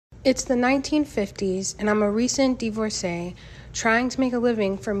It's the 1950s, and I'm a recent divorcee trying to make a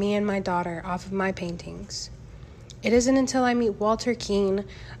living for me and my daughter off of my paintings. It isn't until I meet Walter Keane,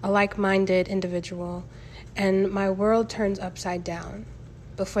 a like-minded individual, and my world turns upside down,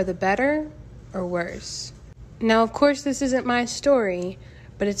 but for the better or worse. Now, of course, this isn't my story,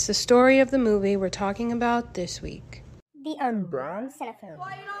 but it's the story of the movie we're talking about this week. The Unbound Cinefilm.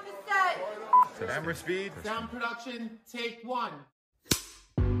 Quiet on the set! Camera speed. Sound production, take one.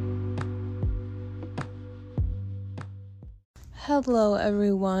 Hello,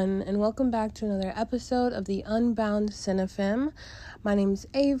 everyone, and welcome back to another episode of the Unbound Cinefilm. My name's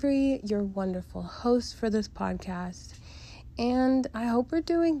Avery, your wonderful host for this podcast, and I hope we're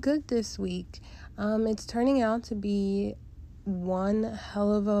doing good this week. It's turning out to be one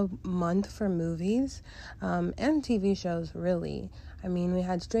hell of a month for movies and TV shows, really. I mean, we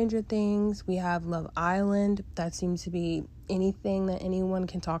had Stranger Things, we have Love Island. That seems to be anything that anyone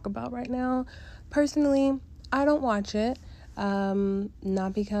can talk about right now. Personally, I don't watch it.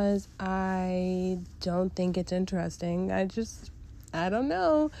 Not because I don't think it's interesting. I don't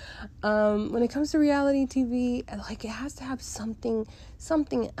know. When it comes to reality TV, like, it has to have something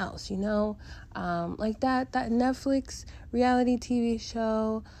else, you know? Like that Netflix reality TV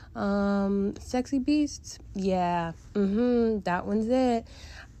show, Sexy Beasts. Yeah, that one's it.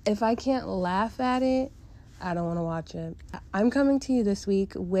 If I can't laugh at it, I don't want to watch it. I'm coming to you this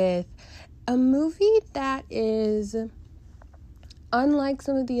week with a movie that is unlike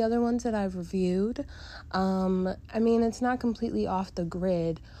some of the other ones that I've reviewed. I mean, it's not completely off the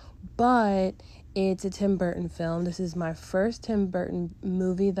grid, but it's a Tim Burton film. This is my first Tim Burton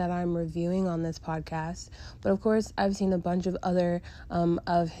movie that I'm reviewing on this podcast. But of course, I've seen a bunch of other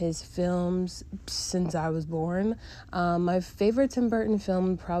of his films since I was born. My favorite Tim Burton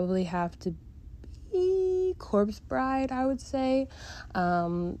film would probably have to be Corpse Bride, I would say.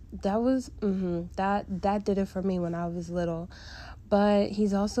 That did it for me when I was little. But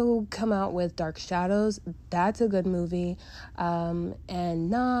he's also come out with Dark Shadows. That's a good movie. And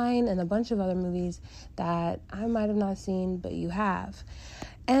Nine and a bunch of other movies that I might have not seen, but you have.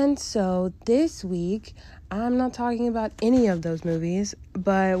 And so this week, I'm not talking about any of those movies,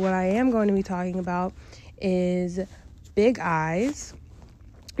 but what I am going to be talking about is Big Eyes.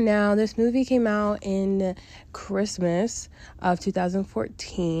 Now, this movie came out in Christmas of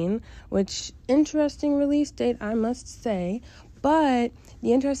 2014, which interesting release date, I must say. But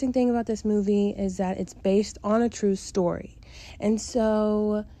the interesting thing about this movie is that it's based on a true story. And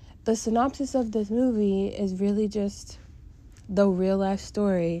so the synopsis of this movie is really just the real life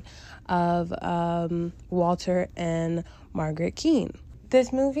story of Walter and Margaret Keane.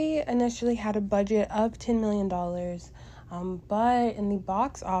 This movie initially had a budget of $10 million, but in the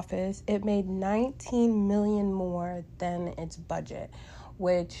box office, it made $19 million more than its budget.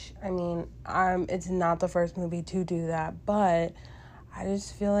 Which, I mean, it's not the first movie to do that, but I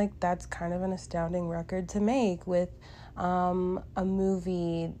just feel like that's kind of an astounding record to make with a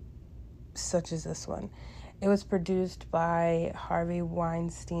movie such as this one. It was produced by Harvey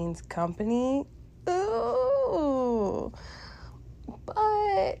Weinstein's company. Ooh.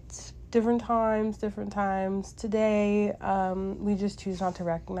 But different times. Today, we just choose not to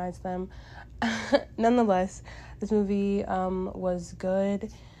recognize them. Nonetheless, this movie was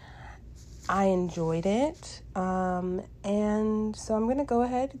good. I enjoyed it. And so I'm going to go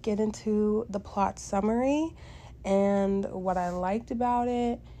ahead and get into the plot summary and what I liked about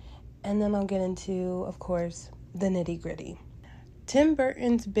it. And then I'll get into, of course, the nitty-gritty. Tim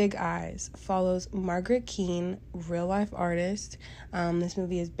Burton's Big Eyes follows Margaret Keane, real-life artist. This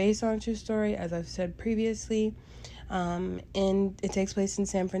movie is based on a true story, as I've said previously. And it takes place in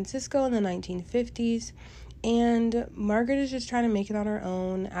San Francisco in the 1950s. And Margaret is just trying to make it on her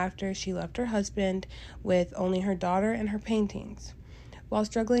own after she left her husband with only her daughter and her paintings. While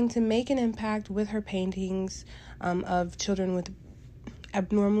struggling to make an impact with her paintings of children with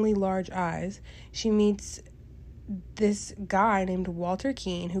abnormally large eyes, she meets this guy named Walter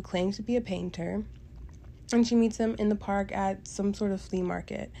Keane who claims to be a painter. And she meets him in the park at some sort of flea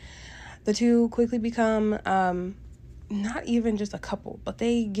market. The two quickly become not even just a couple, but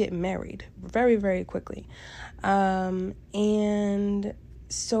they get married very, very quickly. And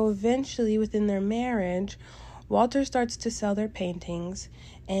so eventually within their marriage, Walter starts to sell their paintings,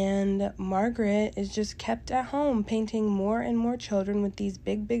 and Margaret is just kept at home painting more and more children with these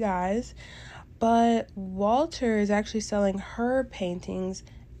big, big eyes. But Walter is actually selling her paintings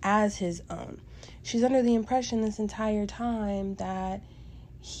as his own. She's under the impression this entire time that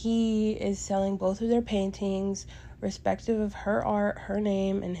he is selling both of their paintings, respective of her art, her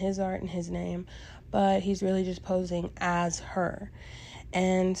name, and his art and his name, but he's really just posing as her.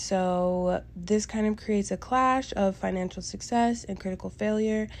 And so this kind of creates a clash of financial success and critical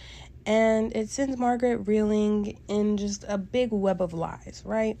failure, and it sends Margaret reeling in just a big web of lies,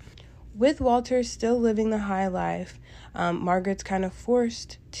 right? With Walter still living the high life, Margaret's kind of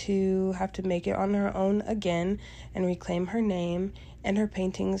forced to have to make it on her own again and reclaim her name and her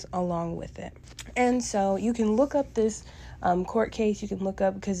paintings along with it. And so you can look up this court case. You can look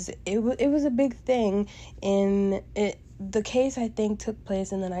up, because it was a big thing in it. The case, I think, took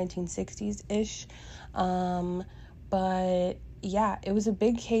place in the 1960s-ish. But yeah, it was a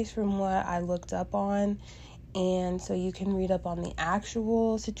big case from what I looked up on. And so you can read up on the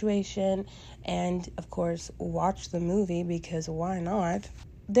actual situation and, of course, watch the movie, because why not?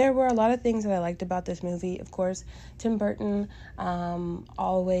 There were a lot of things that I liked about this movie. Of course, Tim Burton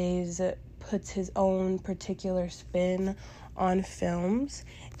always puts his own particular spin on films,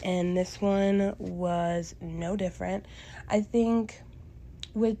 and this one was no different. I think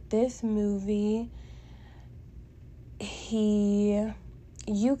with this movie,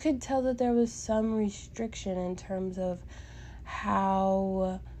 you could tell that there was some restriction in terms of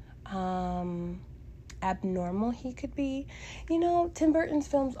how abnormal he could be. You know, Tim Burton's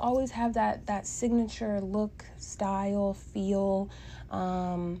films always have that signature look, style, feel,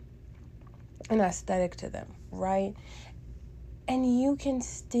 and aesthetic to them, right? And you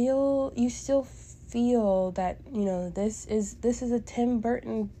still feel that, you know, this is a Tim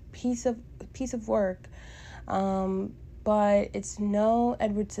Burton piece of work. But it's no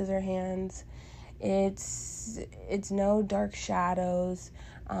Edward Scissorhands. It's no dark shadows.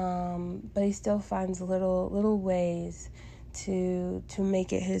 But he still finds little ways to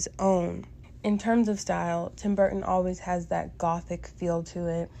make it his own. In terms of style, Tim Burton always has that gothic feel to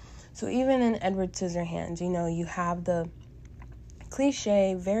it. So even in Edward Scissorhands, you know, you have the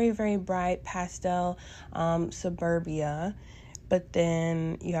cliche, very, very bright pastel suburbia, but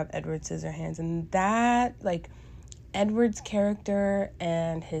then you have Edward Scissorhands, and that, like, Edward's character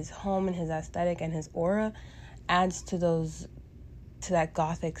and his home and his aesthetic and his aura adds to that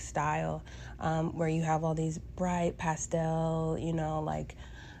gothic style, where you have all these bright pastel, you know, like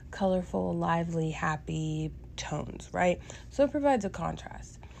colorful, lively, happy tones, right? So it provides a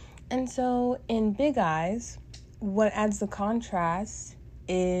contrast. And so in Big Eyes, what adds the contrast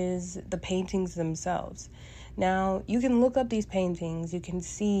is the paintings themselves. Now, you can look up these paintings. You can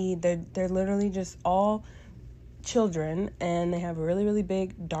see they're literally just all children, and they have really, really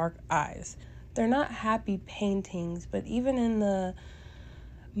big, dark eyes. They're not happy paintings, but even in the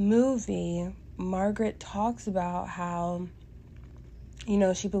movie, Margaret talks about how, you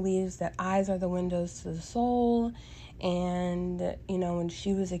know, she believes that eyes are the windows to the soul, and, you know, when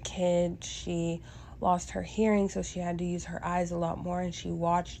she was a kid, she lost her hearing, so she had to use her eyes a lot more, and she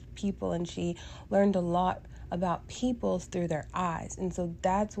watched people, and she learned a lot about people through their eyes, and so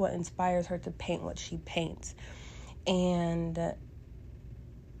that's what inspires her to paint what she paints. And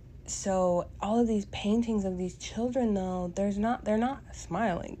so all of these paintings of these children, though, they're not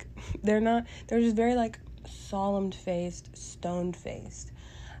smiling. They're just very, like, solemn-faced, stoned-faced.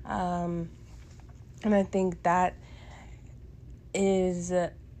 And I think that is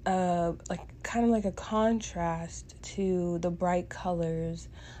kind of like a contrast to the bright colors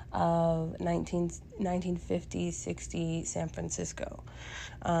of 1950s, 60s San Francisco.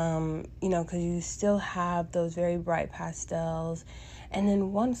 You know, because you still have those very bright pastels. And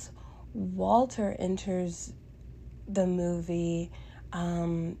then once Walter enters the movie,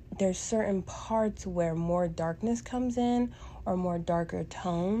 there's certain parts where more darkness comes in, or more darker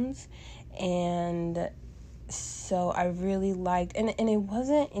tones. And so I really liked, and it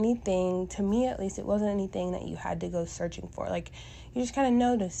wasn't anything, to me at least, it wasn't anything that you had to go searching for. Like, you just kind of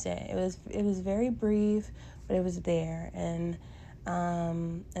noticed it. It was very brief, but it was there. And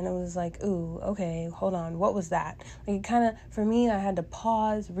it was like, ooh, okay, hold on, what was that? Like, it kind of, for me, I had to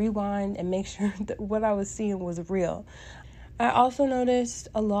pause, rewind, and make sure that what I was seeing was real. I also noticed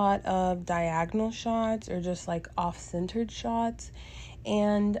a lot of diagonal shots, or just like off-centered shots,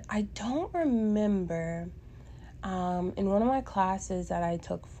 and I don't remember, in one of my classes that I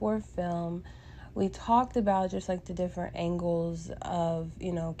took for film, we talked about just like the different angles of,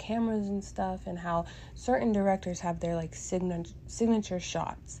 you know, cameras and stuff, and how certain directors have their like signature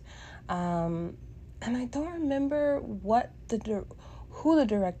shots. And I don't remember who the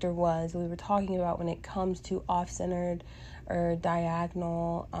director was we were talking about when it comes to off-centered or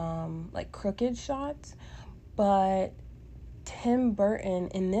diagonal, like crooked shots. But Tim Burton,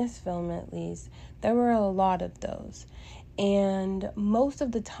 in this film at least, there were a lot of those. And most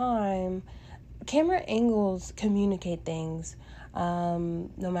of the time, camera angles communicate things, no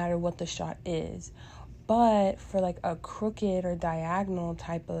matter what the shot is. But for like a crooked or diagonal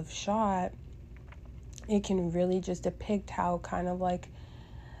type of shot, it can really just depict how kind of like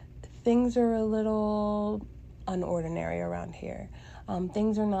things are a little unordinary around here.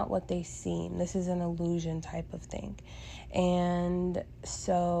 Things are not what they seem. This is an illusion type of thing. And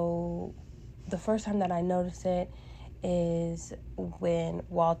so the first time that I noticed it is when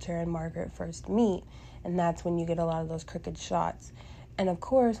Walter and Margaret first meet, and that's when you get a lot of those crooked shots. And of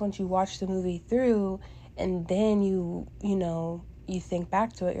course, once you watch the movie through and then you think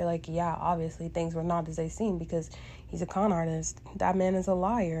back to it, you're like, yeah, obviously things were not as they seem, because he's a con artist. That man is a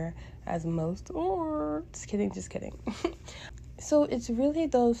liar, as most are. Just kidding. So it's really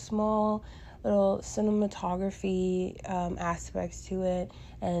those small little cinematography aspects to it,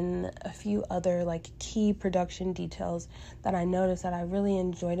 and a few other like key production details that I noticed that I really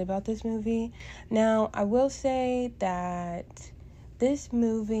enjoyed about this movie. Now, I will say that this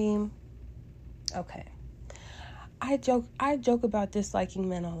movie, okay, I joke about disliking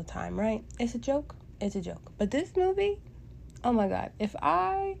men all the time, right? It's a joke. But this movie, oh my God, if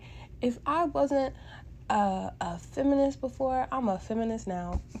I wasn't a feminist before, I'm a feminist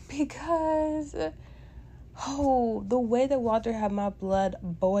now, because the way that Walter had my blood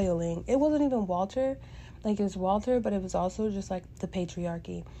boiling. It wasn't even Walter, like it was Walter, but it was also just like the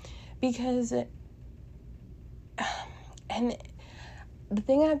patriarchy, because and the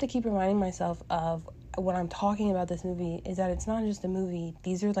thing I have to keep reminding myself of when I'm talking about this movie is that it's not just a movie.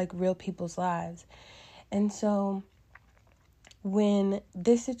 These are like real people's lives. And so when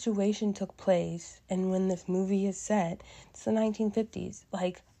this situation took place and when this movie is set, it's the 1950s,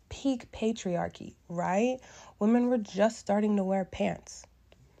 like peak patriarchy, right? Women were just starting to wear pants,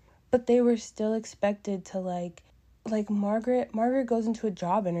 but they were still expected to like Margaret goes into a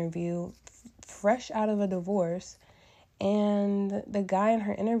job interview fresh out of a divorce, and the guy in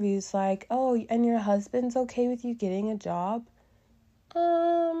her interview is like, oh, and your husband's okay with you getting a job?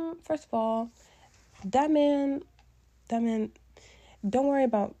 First of all, that man, don't worry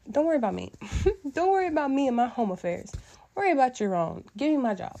about me. Don't worry about me and my home affairs. Worry about your own. Give me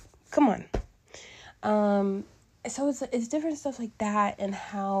my job. Come on. So it's different stuff like that, and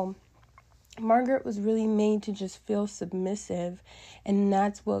how Margaret was really made to just feel submissive, and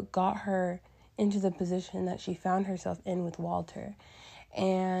that's what got her into the position that she found herself in with Walter.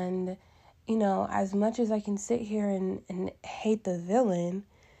 And, as much as I can sit here and hate the villain,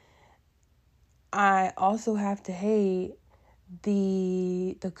 I also have to hate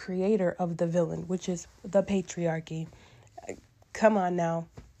the creator of the villain, which is the patriarchy. Come on now.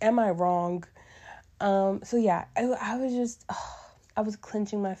 Am I wrong? So yeah, I was just, I was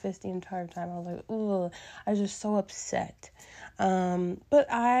clenching my fist the entire time. I was like, ugh, I was just so upset.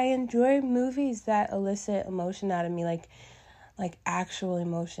 But I enjoy movies that elicit emotion out of me, like actual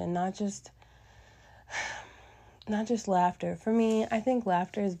emotion, not just laughter. For me, I think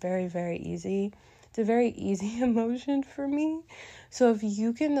laughter is very, very easy. It's a very easy emotion for me. So if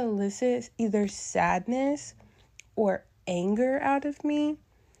you can elicit either sadness or anger out of me,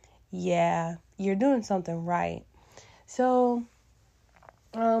 yeah, you're doing something right. So,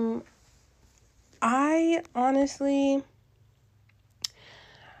 I honestly,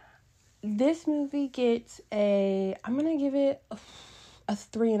 this movie gets I'm gonna give it a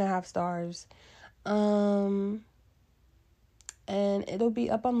 3.5 stars. And it'll be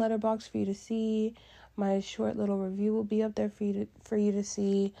up on Letterboxd for you to see. My short little review will be up there for you to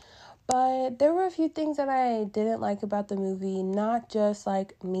see. But there were a few things that I didn't like about the movie, not just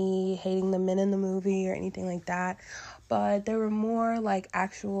like me hating the men in the movie or anything like that, but there were more like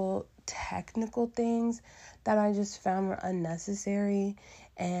actual technical things that I just found were unnecessary,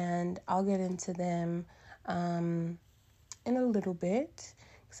 and I'll get into them in a little bit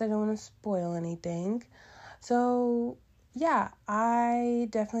because I don't want to spoil anything. So yeah, I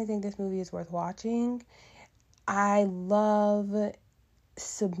definitely think this movie is worth watching. I love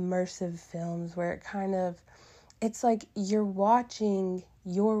submersive films where it's like you're watching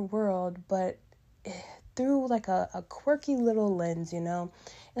your world, but through like a quirky little lens, and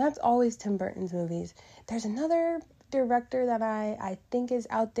that's always Tim Burton's movies. There's another director that I think is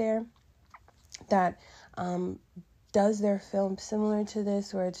out there that does their film similar to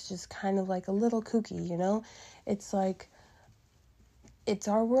this, where it's just kind of like a little kooky, it's like it's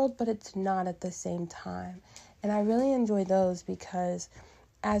our world, but it's not at the same time. And I really enjoy those because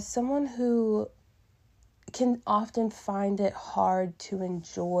as someone who can often find it hard to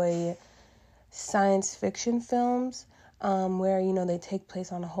enjoy science fiction films, where, they take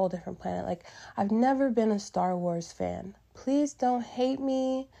place on a whole different planet. Like, I've never been a Star Wars fan. Please don't hate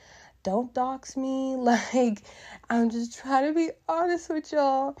me. don't dox me. Like, I'm just trying to be honest with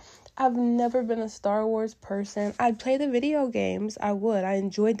y'all. I've never been a Star Wars person. I'd play the video games. I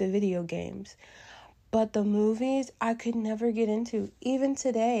enjoyed the video games. But the movies, I could never get into, even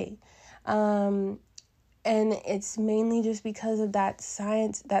today. And it's mainly just because of that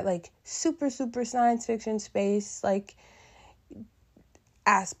science, that, like, super, super science fiction space, like,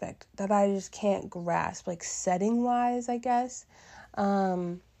 aspect that I just can't grasp, like, setting-wise, I guess.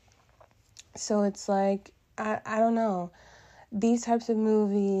 So it's like, I don't know. These types of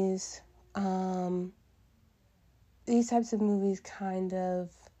movies kind of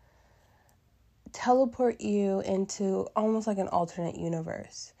teleport you into almost like an alternate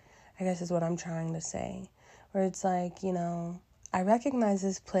universe, I guess is what I'm trying to say. Where it's like, you know, I recognize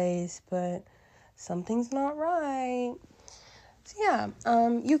this place, but something's not right. So yeah,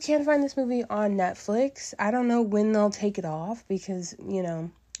 you can find this movie on Netflix. I don't know when they'll take it off because, you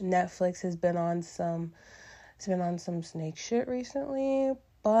know, Netflix has been on some snake shit recently,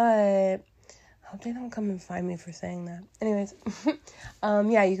 but I hope they don't come and find me for saying that. Anyways,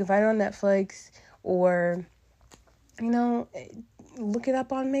 yeah, you can find it on Netflix, or, you know, look it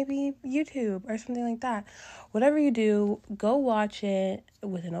up on maybe YouTube or something like that. Whatever you do, go watch it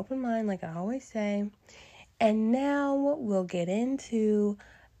with an open mind, like I always say. And now we'll get into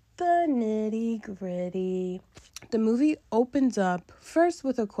the nitty-gritty. The movie opens up first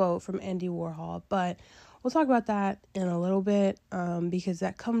with a quote from Andy Warhol, but we'll talk about that in a little bit because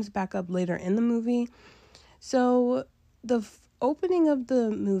that comes back up later in the movie. So the opening of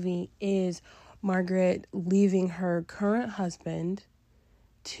the movie is Margaret leaving her current husband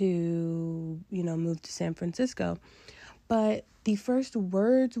to, you know, move to San Francisco. But the first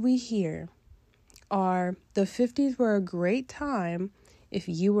words we hear are, "The 50s were a great time if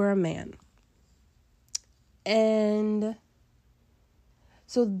you were a man." And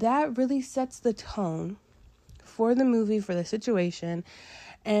so that really sets the tone for the movie, for the situation,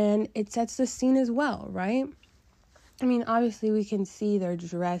 and it sets the scene as well, right? I mean, obviously we can see they're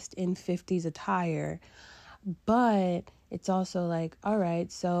dressed in 50s attire, but it's also like, all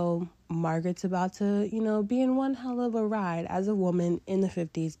right, so Margaret's about to, you know, be in one hell of a ride as a woman in the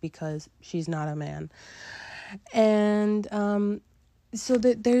 50s because she's not a man. And so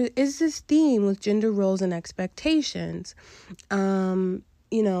that there is this theme with gender roles and expectations.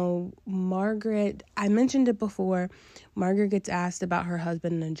 You know, Margaret, I mentioned it before, Margaret gets asked about her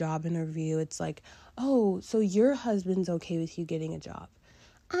husband in a job interview. It's like, oh, so your husband's okay with you getting a job?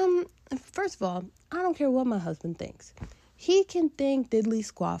 First of all, I don't care what my husband thinks. He can think diddly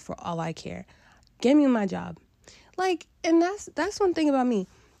squat for all I care. Give me my job. Like, and that's one thing about me.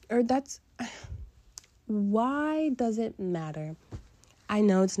 Why does it matter? I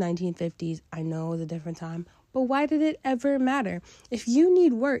know it's 1950s. I know it was a different time. But why did it ever matter? If you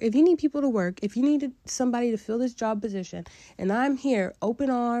need work, if you need people to work, if you needed somebody to fill this job position, and I'm here, open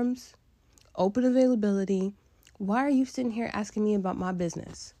arms, open availability, why are you sitting here asking me about my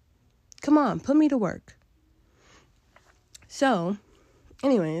business? Come on, put me to work. So,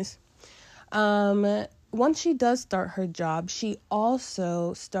 anyways, once she does start her job, she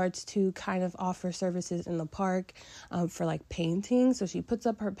also starts to kind of offer services in the park for like painting. So she puts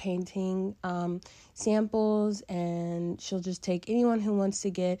up her painting samples, and she'll just take anyone who wants to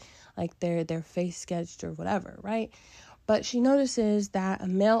get like their face sketched or whatever, right? But she notices that a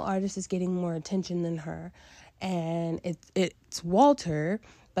male artist is getting more attention than her, and it's Walter,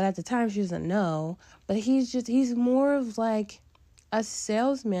 but at the time she doesn't know. But he's more of like a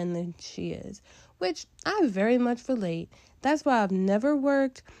salesman than she is, which I very much relate. That's why I've never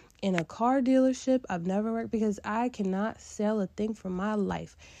worked in a car dealership. I've never worked because I cannot sell a thing for my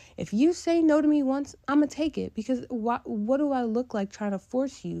life. If you say no to me once, I'm going to take it, because what do I look like trying to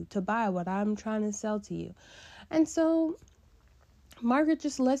force you to buy what I'm trying to sell to you? And so Margaret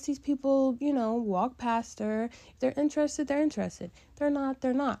just lets these people, you know, walk past her. If they're interested, they're interested. They're not,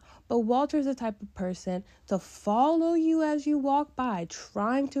 they're not. But Walter's the type of person to follow you as you walk by,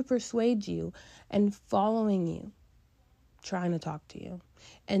 trying to persuade you and following you, trying to talk to you.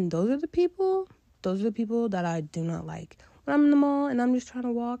 And those are the people that I do not like. When I'm in the mall and I'm just trying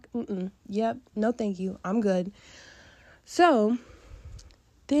to walk, yep, no thank you, I'm good. So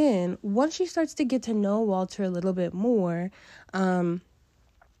then once she starts to get to know Walter a little bit more,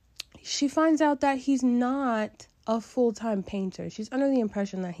 she finds out that he's not a full-time painter. She's under the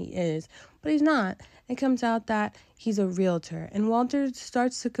impression that he is, but he's not. It comes out that he's a realtor, and Walter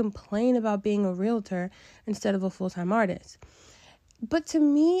starts to complain about being a realtor instead of a full-time artist. But to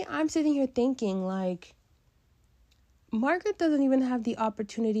me, I'm sitting here thinking, like, Margaret doesn't even have the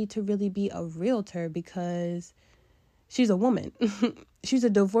opportunity to really be a realtor because she's a woman. she's a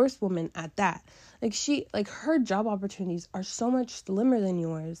divorced woman at that. Like her job opportunities are so much slimmer than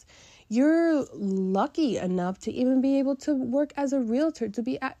yours. You're lucky enough to even be able to work as a realtor, to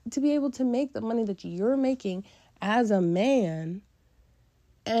be able to make the money that you're making as a man.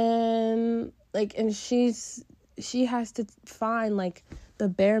 And she has to find like the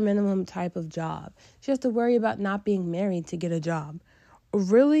bare minimum type of job. She has to worry about not being married to get a job.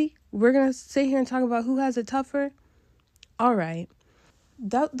 Really? We're going to sit here and talk about who has it tougher? All right.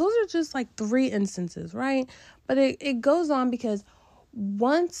 Those are just like 3 instances, right? But it goes on because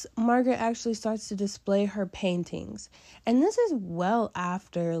once Margaret actually starts to display her paintings, and this is well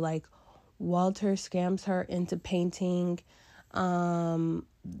after like Walter scams her into painting,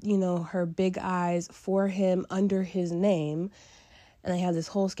 her big eyes for him under his name, and they have this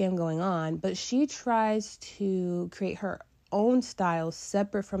whole scam going on, but she tries to create her own style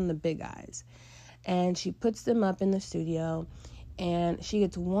separate from the big eyes, and she puts them up in the studio, and she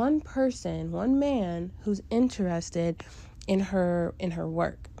gets one man who's interested in her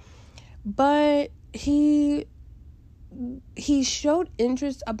work. But he showed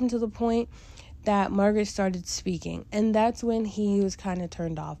interest up until the point that Margaret started speaking, and that's when he was kind of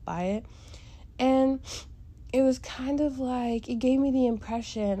turned off by it. And it was kind of like, it gave me the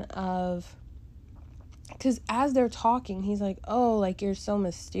impression of, because as they're talking, he's like, oh, like, you're so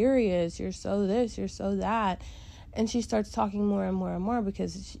mysterious, you're so this, you're so that. And she starts talking more and more and more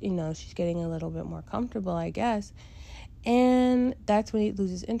because, she's getting a little bit more comfortable, I guess. And that's when he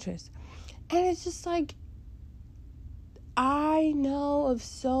loses interest. And it's just like, I know of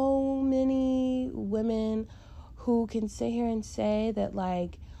so many women who can sit here and say that,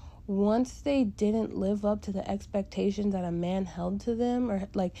 like, once they didn't live up to the expectations that a man held to them, or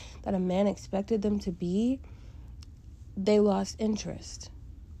like that a man expected them to be, they lost interest.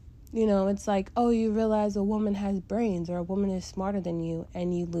 It's like, oh, you realize a woman has brains, or a woman is smarter than you,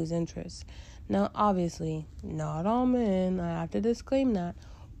 and you lose interest. Now, obviously, not all men, I have to disclaim that,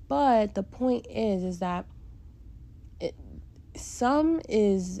 but the point is that some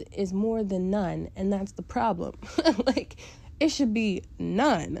is more than none, and that's the problem. Like, it should be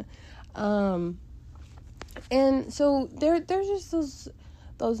none. And so there's just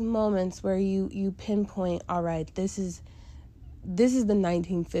those moments where you pinpoint, all right, this is the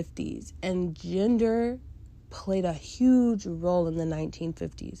 1950s, and gender played a huge role in the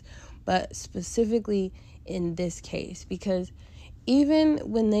 1950s, but specifically in this case, because even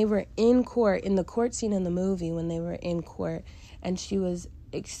when they were in court, in the court scene in the movie, when they were in court, and she was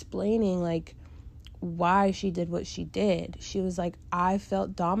explaining, like, why she did what she did, she was like, I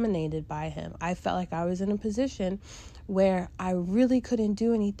felt dominated by him. I felt like I was in a position where I really couldn't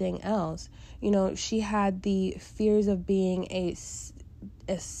do anything else. She had the fears of being a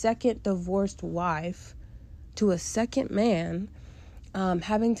second divorced wife to a second man,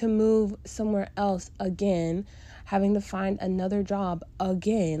 having to move somewhere else again, having to find another job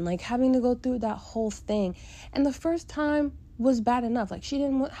again, like having to go through that whole thing. And the first time was bad enough. Like, she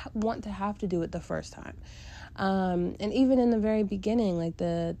didn't want to have to do it the first time. And even in the very beginning, like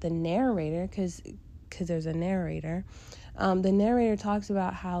the narrator, because there's a narrator, the narrator talks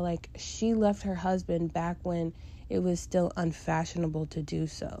about how, like, she left her husband back when it was still unfashionable to do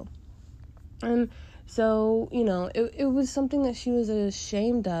so. And so, it was something that she was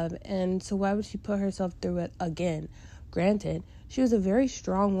ashamed of, and so why would she put herself through it again? Granted, she was a very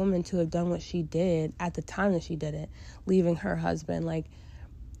strong woman to have done what she did at the time that she did it, leaving her husband. Like,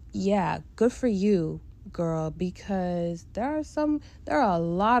 yeah, good for you, girl, because there are a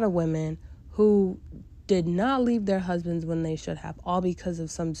lot of women who did not leave their husbands when they should have, all because of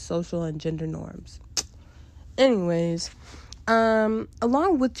some social and gender norms. Anyways,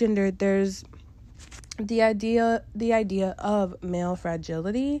 along with gender, there's the idea of male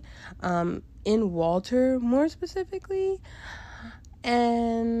fragility, in Walter more specifically.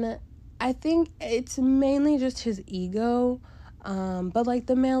 And I think it's mainly just his ego, but like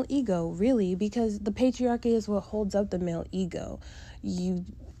the male ego, really, because the patriarchy is what holds up the male ego.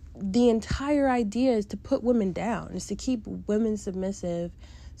 The entire idea is to put women down, is to keep women submissive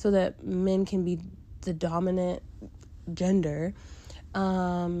so that men can be the dominant gender.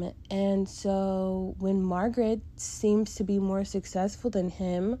 And so when Margaret seems to be more successful than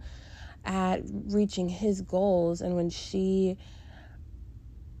him at reaching his goals, and when she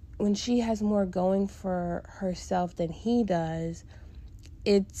has more going for herself than he does,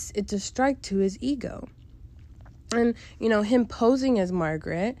 it's a strike to his ego. And, him posing as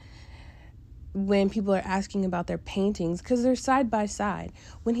Margaret when people are asking about their paintings, because they're side by side.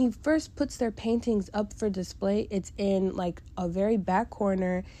 When he first puts their paintings up for display, it's in like a very back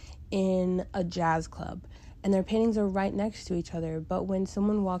corner in a jazz club. and their paintings are right next to each other. But when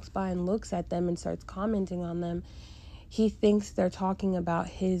someone walks by and looks at them and starts commenting on them, he thinks they're talking about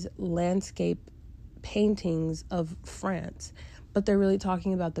his landscape paintings of France, but they're really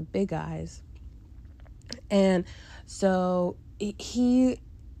talking about the big eyes. And so he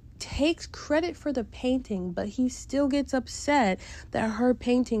takes credit for the painting, but he still gets upset that her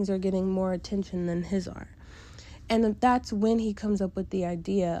paintings are getting more attention than his are. And that's when he comes up with the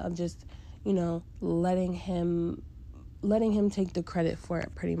idea of just, letting him take the credit for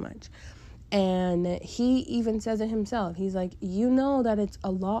it, pretty much. And he even says it himself. He's like, that it's a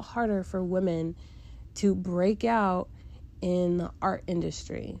lot harder for women to break out in the art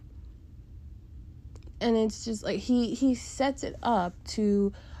industry. And it's just like he sets it up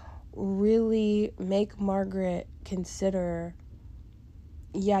to really make Margaret consider,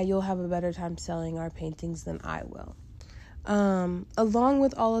 you'll have a better time selling our paintings than I will. Along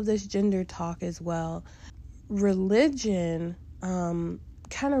with all of this gender talk as well, religion kind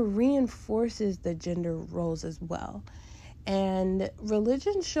of reinforces the gender roles as well. And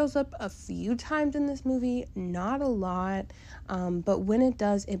religion shows up a few times in this movie, not a lot, but when it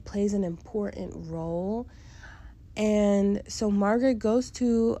does, it plays an important role. And so Margaret goes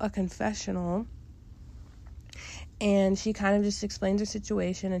to a confessional, and she kind of just explains her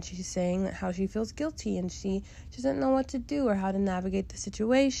situation, and she's saying how she feels guilty, and she doesn't know what to do or how to navigate the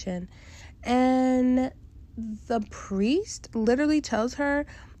situation. And the priest literally tells her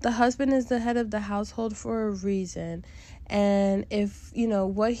the husband is the head of the household for a reason. And if,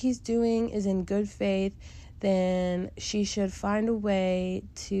 what he's doing is in good faith, then she should find a way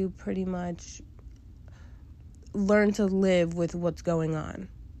to pretty much learn to live with what's going on.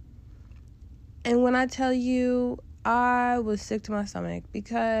 And when I tell you, I was sick to my stomach,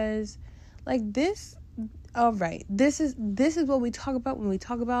 because this is what we talk about when we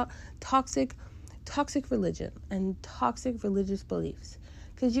talk about toxic religion and toxic religious beliefs.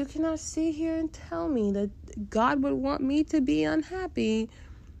 Because you cannot sit here and tell me that God would want me to be unhappy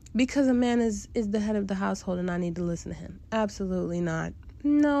because a man is the head of the household and I need to listen to him. Absolutely not.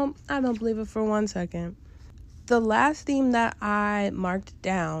 No, I don't believe it for 1 second. The last theme that I marked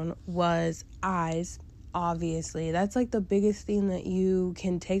down was eyes, obviously. That's the biggest theme that you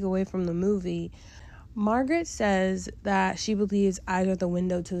can take away from the movie. Margaret says that she believes eyes are the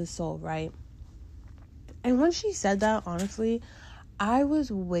window to the soul, right? And when she said that, honestly, I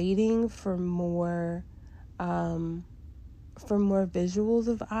was waiting for more visuals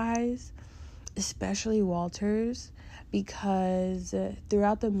of eyes, especially Walter's, because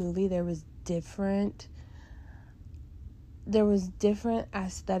throughout the movie there was different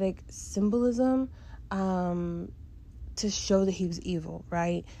aesthetic symbolism to show that he was evil,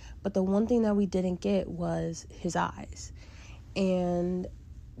 right? But the one thing that we didn't get was his eyes. And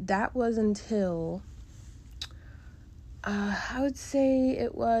that was until I would say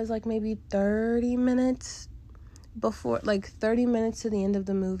it was maybe 30 minutes before, 30 minutes to the end of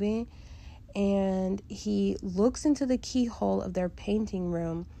the movie, and he looks into the keyhole of their painting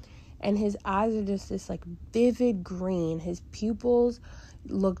room, and his eyes are just this vivid green. His pupils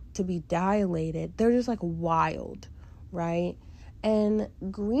look to be dilated. They're just wild, right? And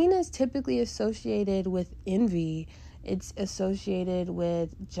green is typically associated with envy. It's associated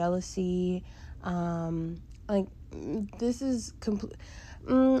with jealousy. This is complete.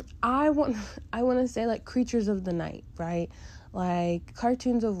 I want to say creatures of the night, right?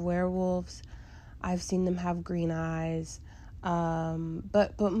 Cartoons of werewolves. I've seen them have green eyes.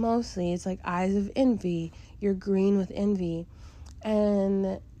 But mostly it's eyes of envy. You're green with envy.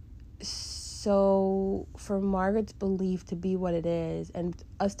 And so for Margaret's belief to be what it is, and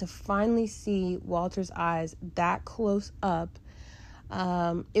us to finally see Walter's eyes that close up,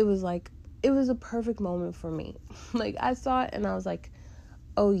 it was a perfect moment for me. I saw it and I was like,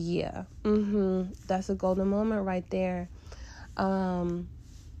 oh yeah, that's a golden moment right there. And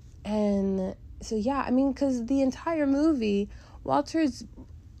so yeah, because the entire movie, Walter's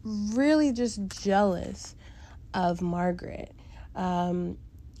really just jealous of Margaret. And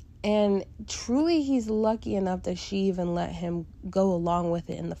truly he's lucky enough that she even let him go along with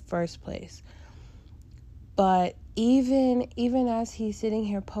it in the first place. But even as he's sitting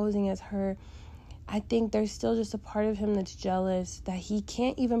here posing as her, I think there's still just a part of him that's jealous that he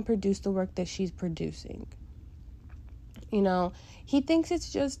can't even produce the work that she's producing. He thinks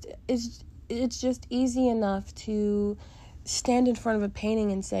it's just easy enough to stand in front of a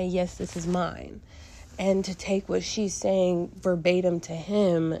painting and say, yes, this is mine, and to take what she's saying verbatim to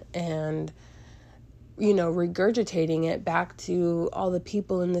him and, regurgitating it back to all the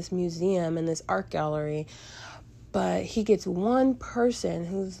people in this museum and this art gallery. But he gets one person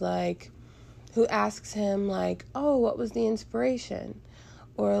who's like, who asks him, like, oh, what was the inspiration?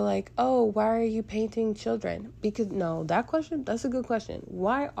 Or like, oh, why are you painting children? Because, no, that's a good question.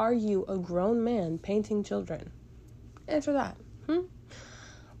 Why are you a grown man painting children? Answer that.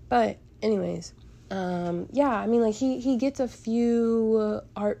 But anyways, I mean, like, he gets a few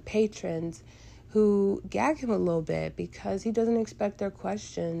art patrons who gag him a little bit because he doesn't expect their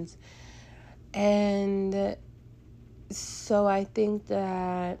questions. And so I think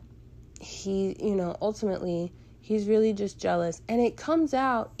that he, ultimately, he's really just jealous. And it comes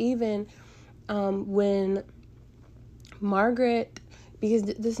out even when Margaret, because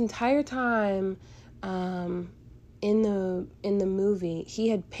this entire time in the movie, he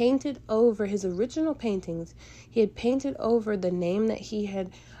had painted over his original paintings. He had painted over the name that he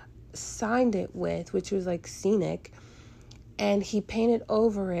had signed it with, which was like Scenic, and he painted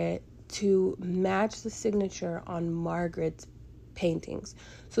over it to match the signature on Margaret's paintings,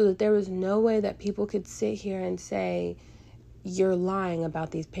 so that there was no way that people could sit here and say you're lying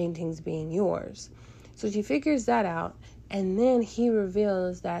about these paintings being yours. So she figures that out, and then he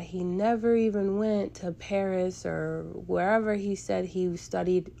reveals that he never even went to Paris or wherever he said he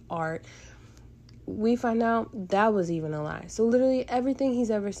studied art. We find out that was even a lie. So literally everything he's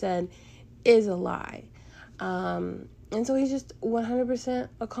ever said is a lie. And so he's just 100%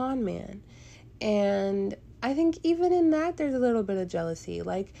 a con man. And I think even in that, there's a little bit of jealousy.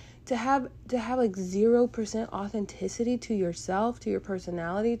 Like, to have like 0% authenticity to yourself, to your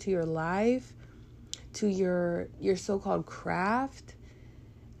personality, to your life, to your so-called craft,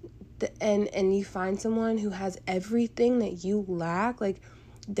 and you find someone who has everything that you lack, like,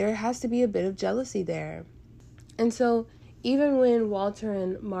 there has to be a bit of jealousy there. And so even when Walter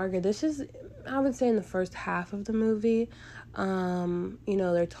and Margaret, this is, I would say, in the first half of the movie,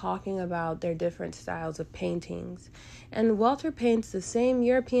 they're talking about their different styles of paintings. And Walter paints the same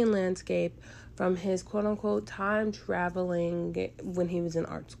European landscape from his quote-unquote time traveling when he was in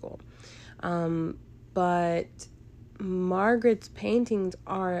art school. But Margaret's paintings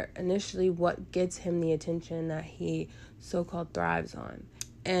are initially what gets him the attention that he so-called thrives on.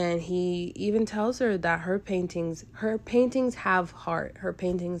 And he even tells her that her paintings have heart. Her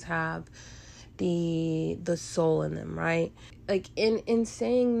paintings have the soul in them, right? Like, in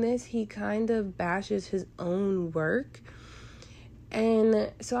saying this, he kind of bashes his own work.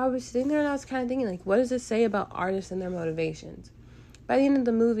 And so I was sitting there and I was kind of thinking, like, what does this say about artists and their motivations? By the end of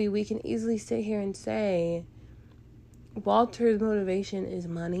the movie, we can easily sit here and say Walter's motivation is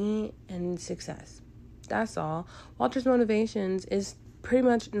money and success. That's all. Walter's motivations is pretty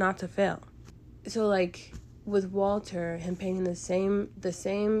much not to fail. So, like, with Walter, him painting the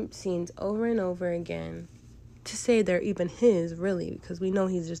same scenes over and over again, to say they're even his, really, because we know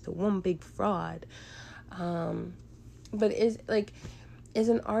he's just a one big fraud. But is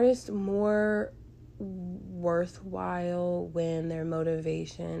an artist more worthwhile when their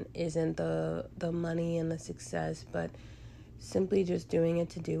motivation isn't the money and the success, but simply just doing it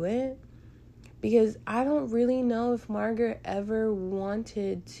to do it? Because I don't really know if Margaret ever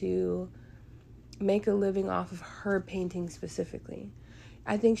wanted to make a living off of her painting specifically.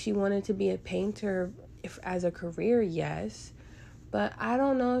 I think she wanted to be a painter as a career, yes, but I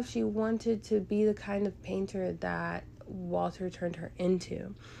don't know if she wanted to be the kind of painter that Walter turned her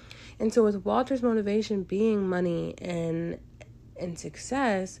into. And so with Walter's motivation being money and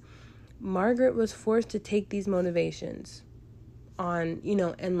success, Margaret was forced to take these motivations on,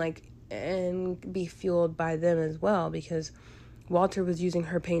 and be fueled by them as well, because Walter was using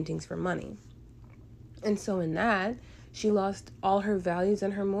her paintings for money. And so in that, she lost all her values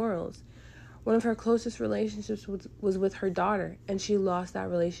and her morals. One of her closest relationships was with her daughter, and she lost that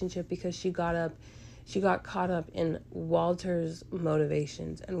relationship because she got caught up in Walter's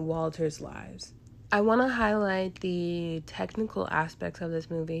motivations and Walter's lives. I want to highlight the technical aspects of this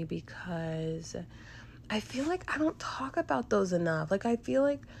movie because I feel like I don't talk about those enough. Like, I feel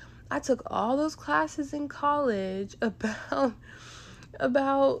like I took all those classes in college about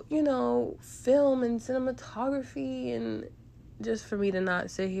film and cinematography, and just for me to not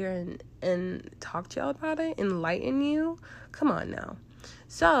sit here and talk to y'all about it, enlighten you, come on now.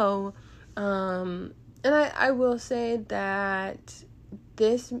 So, and I will say that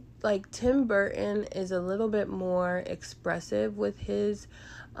this, like, Tim Burton is a little bit more expressive with his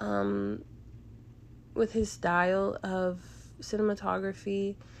style of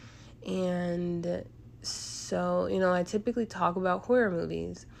cinematography. And so, I typically talk about horror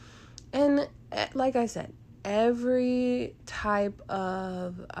movies. And like I said, every type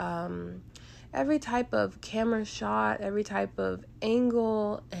of camera shot, every type of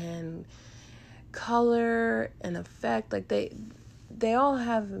angle and color and effect, like they all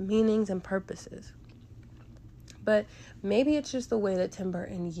have meanings and purposes. But maybe it's just the way that Tim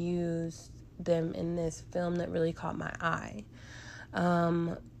Burton used them in this film that really caught my eye.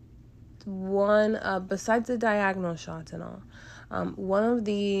 Besides the diagonal shots and all, one of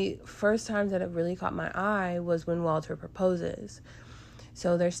the first times that it really caught my eye was when Walter proposes.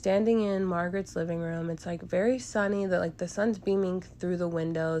 So they're standing in Margaret's living room. It's like very sunny, the sun's beaming through the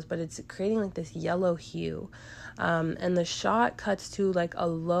windows, but it's creating like this yellow hue. And the shot cuts to like a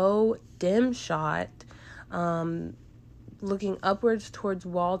low, dim shot, looking upwards towards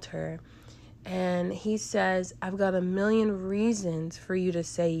Walter. And he says, "I've got a million reasons for you to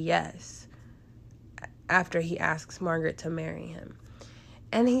say yes," after he asks Margaret to marry him.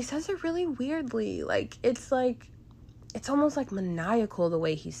 And he says it really weirdly. It's almost like maniacal the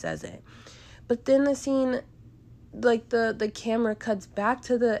way he says it. But then the scene, like the camera cuts back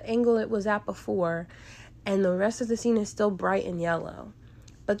to the angle it was at before, and the rest of the scene is still bright and yellow.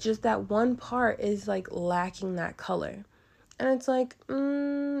 But just that one part is like lacking that color. And it's like,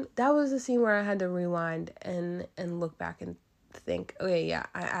 that was the scene where I had to rewind and look back and think, okay, yeah,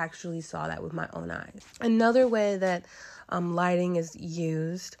 I actually saw that with my own eyes. Another way that lighting is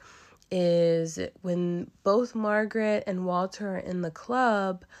used is when both Margaret and Walter are in the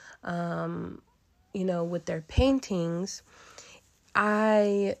club, with their paintings.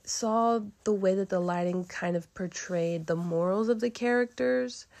 I saw the way that the lighting kind of portrayed the morals of the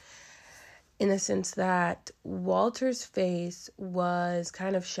characters, in the sense that Walter's face was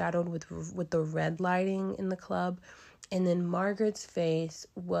kind of shadowed with the red lighting in the club, and then Margaret's face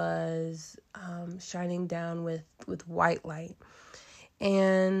was shining down with white light.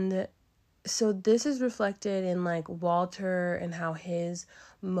 And so this is reflected in like Walter and how his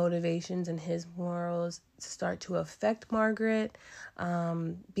motivations and his morals start to affect Margaret,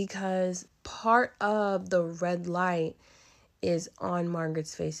 because part of the red light is on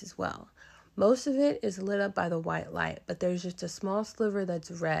Margaret's face as well. Most of it is lit up by the white light, but there's just a small sliver that's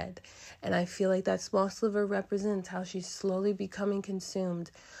red. And I feel like that small sliver represents how she's slowly becoming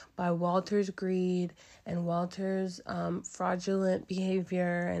consumed by Walter's greed and Walter's fraudulent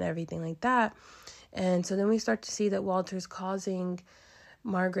behavior and everything like that. And so then we start to see that Walter's causing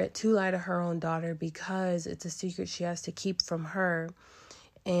Margaret to lie to her own daughter because it's a secret she has to keep from her.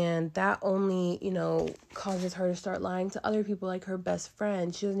 And that only, causes her to start lying to other people, like her best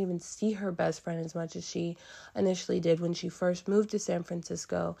friend. She doesn't even see her best friend as much as she initially did when she first moved to San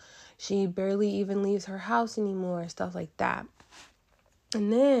Francisco. She barely even leaves her house anymore, stuff like that.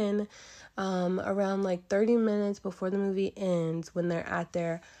 And then around like 30 minutes before the movie ends, when they're at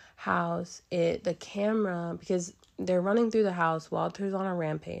their house, the camera, because they're running through the house, Walter's on a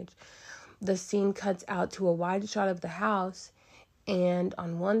rampage, the scene cuts out to a wide shot of the house. And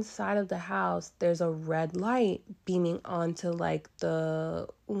on one side of the house, there's a red light beaming onto like the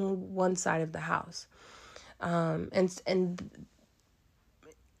one side of the house. And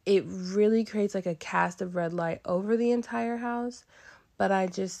it really creates like a cast of red light over the entire house. But I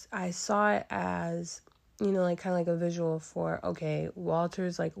saw it as, like kind of like a visual for, okay, Walter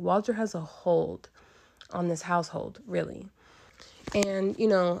has a hold on this household, really. And,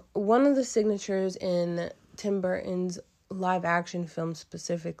 one of the signatures in Tim Burton's live action films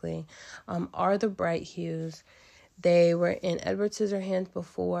specifically are the bright hues. They were in Edward Scissorhands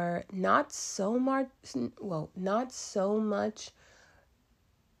before, not so much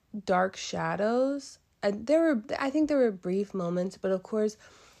dark shadows. I think there were brief moments, but of course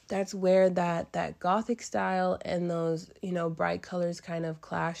that's where that gothic style and those bright colors kind of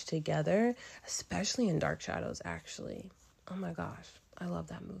clash together, especially in Dark Shadows. Actually, oh my gosh, I love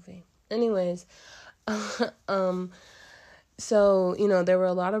that movie. Anyways, so, there were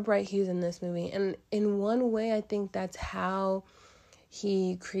a lot of bright hues in this movie. And in one way, I think that's how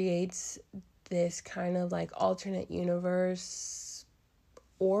he creates this kind of like alternate universe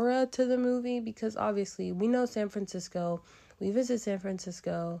aura to the movie. Because obviously we know San Francisco. We visit San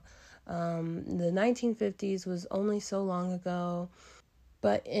Francisco. The 1950s was only so long ago.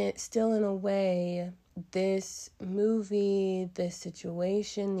 But it still, in a way, this movie, this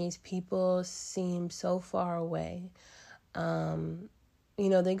situation, these people seem so far away.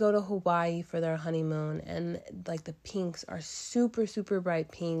 They go to Hawaii for their honeymoon, and like the pinks are super, super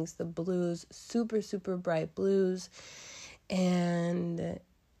bright pinks, the blues, super, super bright blues. And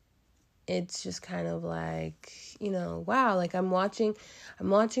it's just kind of like, wow, like I'm watching a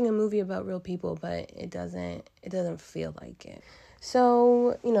movie about real people, but it doesn't feel like it.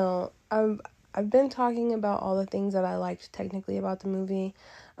 So, I've been talking about all the things that I liked technically about the movie.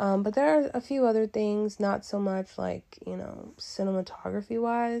 But there are a few other things, not so much like, cinematography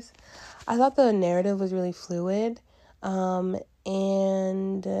wise. I thought the narrative was really fluid.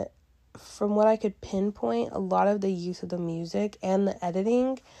 And from what I could pinpoint, a lot of the use of the music and the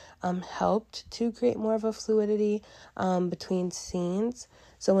editing helped to create more of a fluidity between scenes.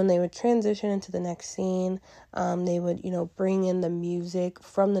 So when they would transition into the next scene, they would, bring in the music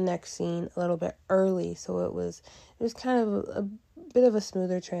from the next scene a little bit early. So it was kind of a bit of a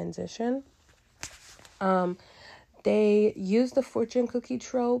smoother transition. They used the fortune cookie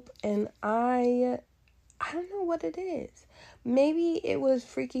trope, and I don't know what it is. Maybe it was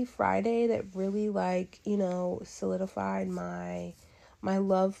Freaky Friday that really solidified my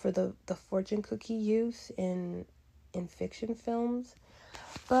love for the fortune cookie use in fiction films.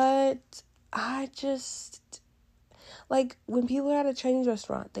 But I just, when people are at a Chinese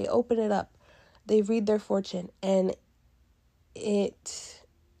restaurant, they open it up, they read their fortune, and it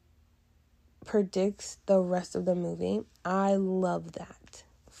predicts the rest of the movie. I love that.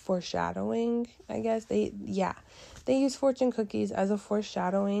 Foreshadowing, I guess. They use fortune cookies as a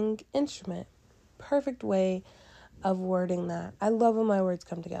foreshadowing instrument. Perfect way of wording that. I love when my words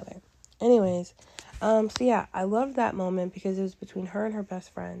come together. Anyways, I loved that moment because it was between her and her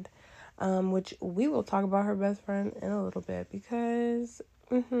best friend, which we will talk about her best friend in a little bit because,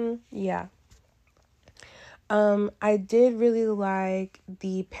 I did really like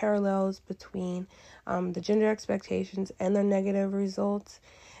the parallels between the gender expectations and their negative results.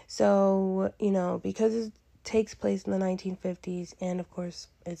 So, because it takes place in the 1950s, and of course,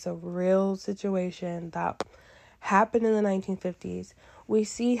 it's a real situation that happened in the 1950s, we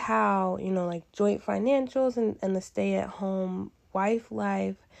see how, joint financials and the stay-at-home wife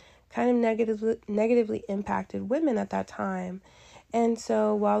life kind of negatively impacted women at that time. And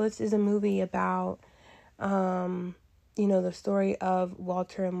so while this is a movie about the story of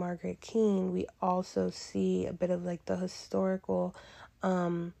Walter and Margaret Keane, we also see a bit of the historical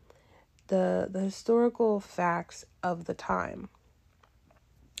the historical facts of the time.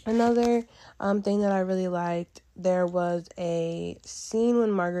 Another thing that I really liked, there was a scene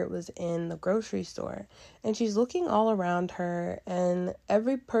when Margaret was in the grocery store and she's looking all around her, and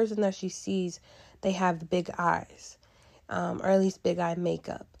every person that she sees, they have the big eyes, or at least big eye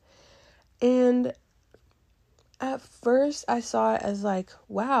makeup. And at first, I saw it as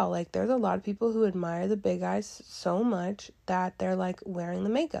wow, there's a lot of people who admire the big eyes so much that they're wearing the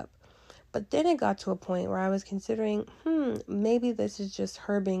makeup. But then it got to a point where I was considering, maybe this is just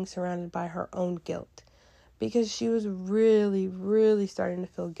her being surrounded by her own guilt, because she was really, really starting to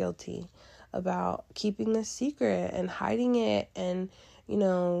feel guilty about keeping this secret and hiding it, and,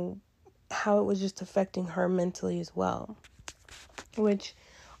 how it was just affecting her mentally as well. Which,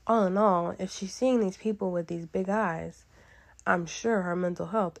 all in all, if she's seeing these people with these big eyes, I'm sure her mental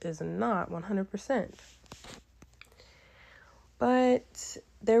health is not 100%. But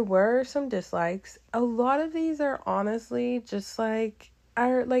there were some dislikes. A lot of these are honestly just I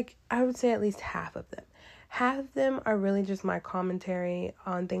would say at least half of them. Half of them are really just my commentary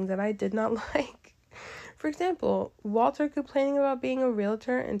on things that I did not like. For example, Walter complaining about being a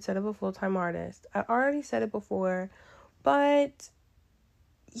realtor instead of a full-time artist. I already said it before, but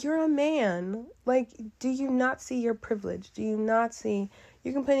you're a man. Do you not see your privilege? Do you not see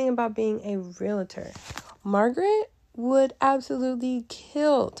you're complaining about being a realtor? Margaret would absolutely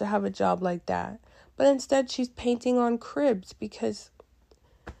kill to have a job like that, but instead she's painting on cribs because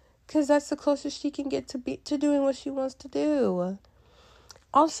that's the closest she can get to doing what she wants to do.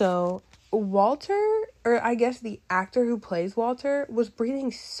 Also, Walter, or I guess the actor who plays Walter, was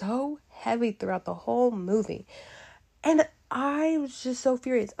breathing so heavy throughout the whole movie, and I was just so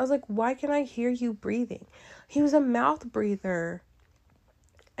furious. I was like, why can't I hear you breathing? He was a mouth breather.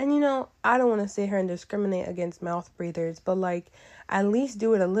 And, I don't want to sit here and discriminate against mouth breathers, but, at least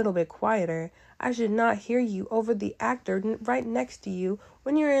do it a little bit quieter. I should not hear you over the actor right next to you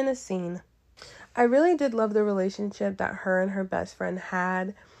when you're in a scene. I really did love the relationship that her and her best friend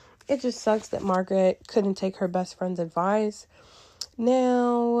had. It just sucks that Margaret couldn't take her best friend's advice.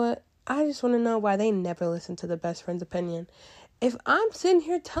 Now, I just want to know why they never listened to the best friend's opinion. If I'm sitting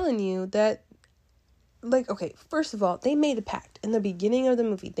here telling you that, okay, first of all, they made a pact. In the beginning of the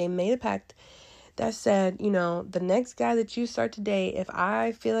movie, they made a pact that said, the next guy that you start to date, if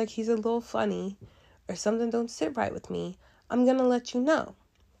I feel like he's a little funny or something don't sit right with me, I'm going to let you know.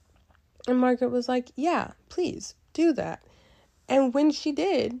 And Margaret was like, yeah, please do that. And when she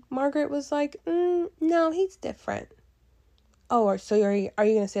did, Margaret was like, no, he's different. Oh, so are you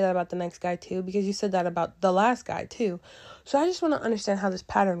going to say that about the next guy too? Because you said that about the last guy too. So I just want to understand how this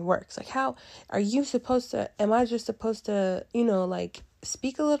pattern works. How are you supposed to, am I just supposed to,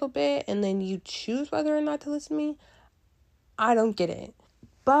 speak a little bit and then you choose whether or not to listen to me? I don't get it.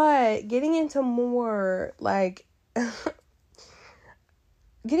 But getting into more,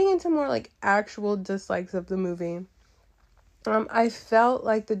 getting into more like actual dislikes of the movie. I felt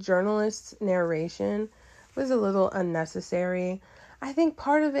like the journalist's narration was a little unnecessary. I think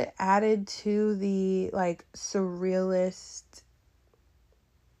part of it added to the like surrealist,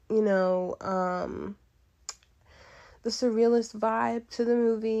 you know, the surrealist vibe to the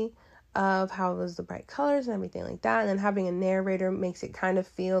movie of how it was the bright colors and everything like that. And then having a narrator makes it kind of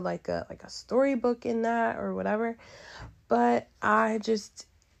feel like a storybook in that or whatever. But I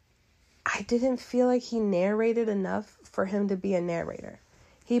didn't feel like he narrated enough for him to be a narrator.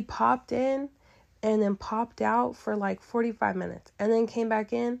 He popped in and then popped out for like 45 minutes and then came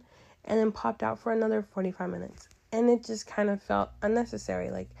back in and then popped out for another 45 minutes. And it just kind of felt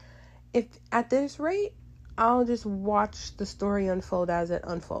unnecessary. Like, if at this rate, I'll just watch the story unfold as it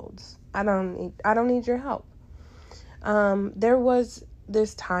unfolds. I don't need your help. There was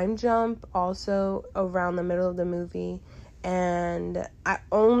this time jump also around the middle of the movie, and I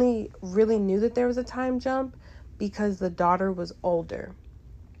only really knew that there was a time jump because the daughter was older.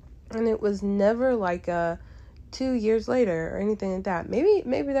 And it was never like a 2 years later or anything like that.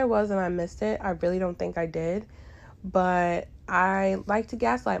 Maybe there was and I missed it. I really don't think I did. But I like to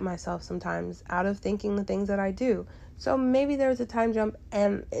gaslight myself sometimes out of thinking the things that I do. So maybe there was a time jump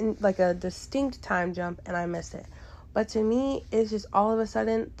and like a distinct time jump and I missed it. But to me, it's just all of a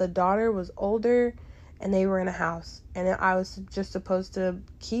sudden the daughter was older and they were in a house. And I was just supposed to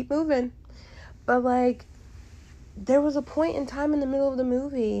keep moving. But like, there was a point in time in the middle of the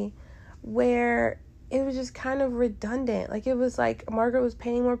movie where it was just kind of redundant. Like, it was like Margaret was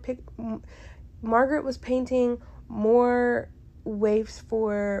painting more waifs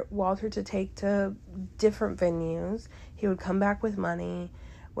for Walter to take to different venues. He would come back with money,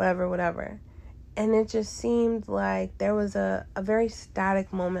 whatever. And it just seemed like there was a very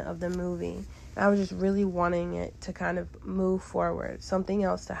static moment of the movie. And I was just really wanting it to kind of move forward, something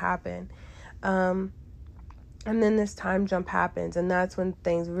else to happen. And then this time jump happens, and that's when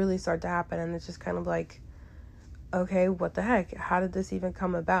things really start to happen, and it's just kind of like, okay, what the heck? How did this even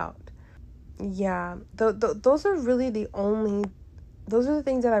come about? Yeah, those are the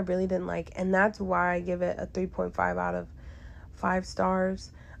things that I really didn't like, and that's why I give it a 3.5 out of 5 stars.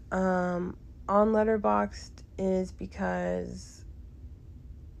 On Letterboxd is because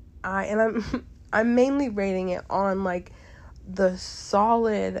I'm mainly rating it on like the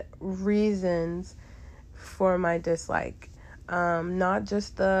solid reasons for my dislike, not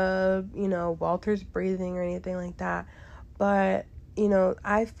just the Walter's breathing or anything like that, but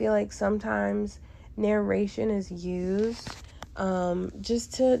I feel like sometimes narration is used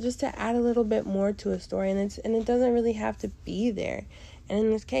just to add a little bit more to a story, and it doesn't really have to be there. And in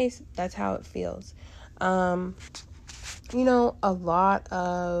this case, that's how it feels. A lot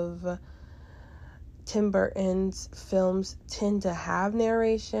of Tim Burton's films tend to have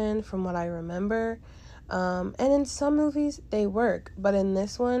narration from what I remember. And in some movies they work, but in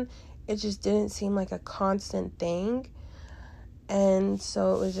this one it just didn't seem like a constant thing. And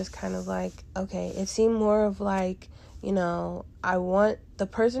so it was just kind of like, okay, it seemed more of like, I want the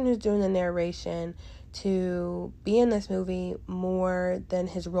person who's doing the narration to be in this movie more than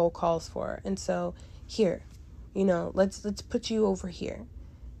his role calls for. And so here, let's put you over here.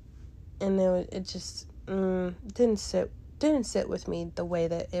 And it just didn't sit with me the way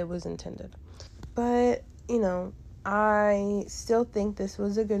that it was intended. But, I still think this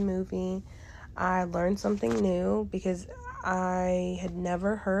was a good movie. I learned something new because I had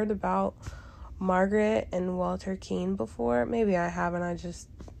never heard about Margaret and Walter Keane before. Maybe I haven't. I just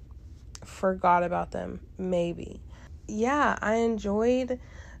forgot about them. Maybe. Yeah, I enjoyed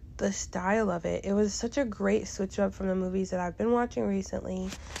the style of it. It was such a great switch up from the movies that I've been watching recently.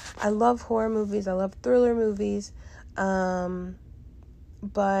 I love horror movies. I love thriller movies.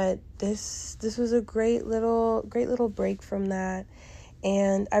 But this was a great little break from that.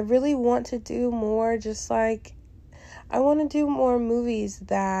 And I really want to do more, I want to do more movies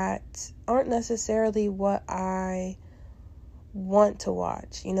that aren't necessarily what I want to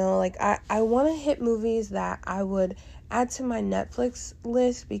watch. I want to hit movies that I would add to my Netflix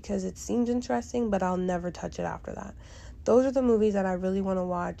list because it seems interesting, but I'll never touch it after that. Those are the movies that I really want to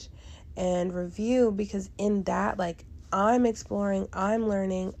watch and review, because in that, I'm exploring, I'm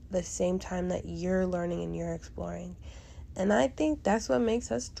learning the same time that you're learning and you're exploring. And I think that's what makes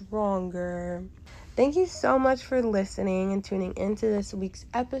us stronger. Thank you so much for listening and tuning into this week's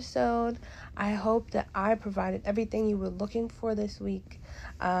episode. I hope that I provided everything you were looking for this week.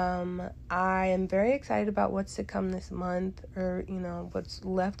 I am very excited about what's to come this month, or, what's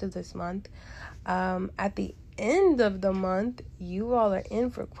left of this month. At the end of the month, you all are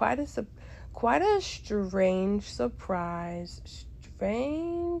in for quite a strange surprise.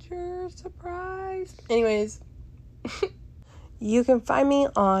 stranger surprise. Anyways, you can find me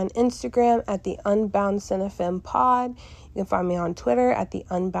on Instagram at the Unbound Cinefem Pod. You can find me on Twitter at the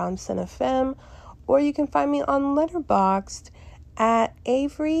Unbound Cinefem, or you can find me on Letterboxd at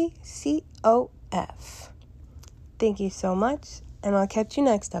Avery COF. Thank you so much, and I'll catch you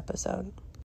next episode.